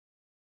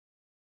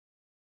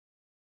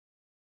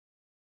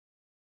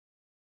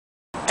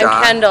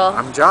I'm Kendall.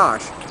 I'm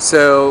Josh.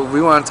 So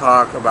we want to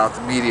talk about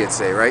the media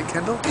today, right,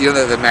 Kendall? You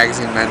know the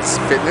magazine Men's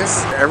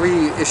Fitness?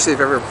 Every issue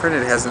they've ever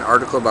printed has an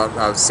article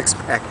about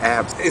six-pack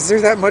abs. Is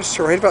there that much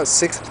to write about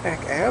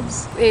six-pack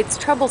abs? It's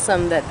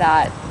troublesome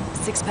that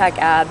six-pack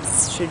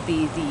abs should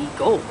be the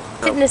goal.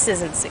 Fitness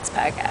isn't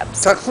six-pack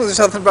abs. There's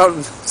something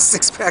about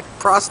six-pack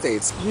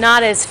prostates.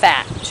 Not as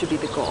fat should be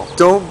the goal.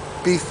 Don't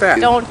be fat.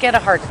 Don't get a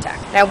heart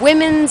attack. Now,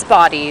 women's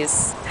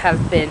bodies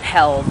have been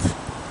held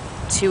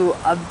to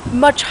a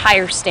much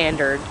higher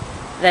standard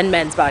than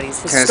men's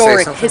bodies.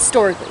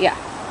 Historically, yeah.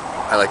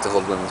 I like to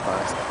hold women's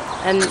bodies.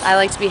 And I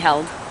like to be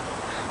held.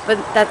 But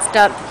that's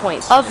not the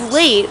point. Of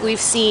late, we've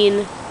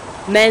seen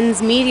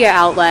men's media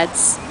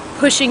outlets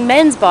pushing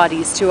men's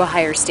bodies to a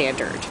higher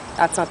standard.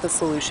 That's not the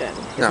solution.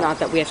 It's not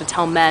that we have to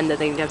tell men that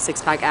they need to have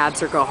six-pack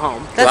abs or go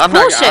home. That's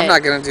bullshit. I'm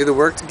not going to do the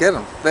work to get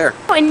them. There.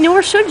 And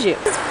nor should you.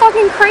 It's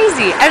fucking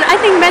crazy. And I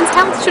think men's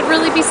health should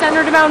really be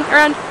centered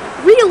around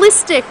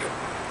realistic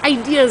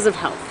ideas of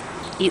health.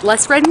 Eat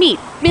less red meat.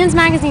 Men's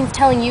Magazine's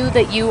telling you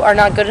that you are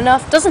not good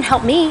enough doesn't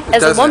help me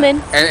as a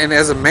woman. And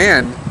as a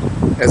man,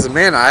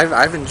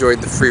 I've enjoyed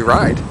the free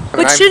ride.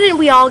 But shouldn't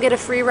we all get a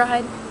free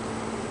ride?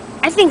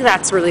 I think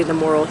that's really the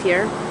moral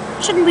here.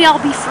 Shouldn't we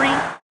all be free?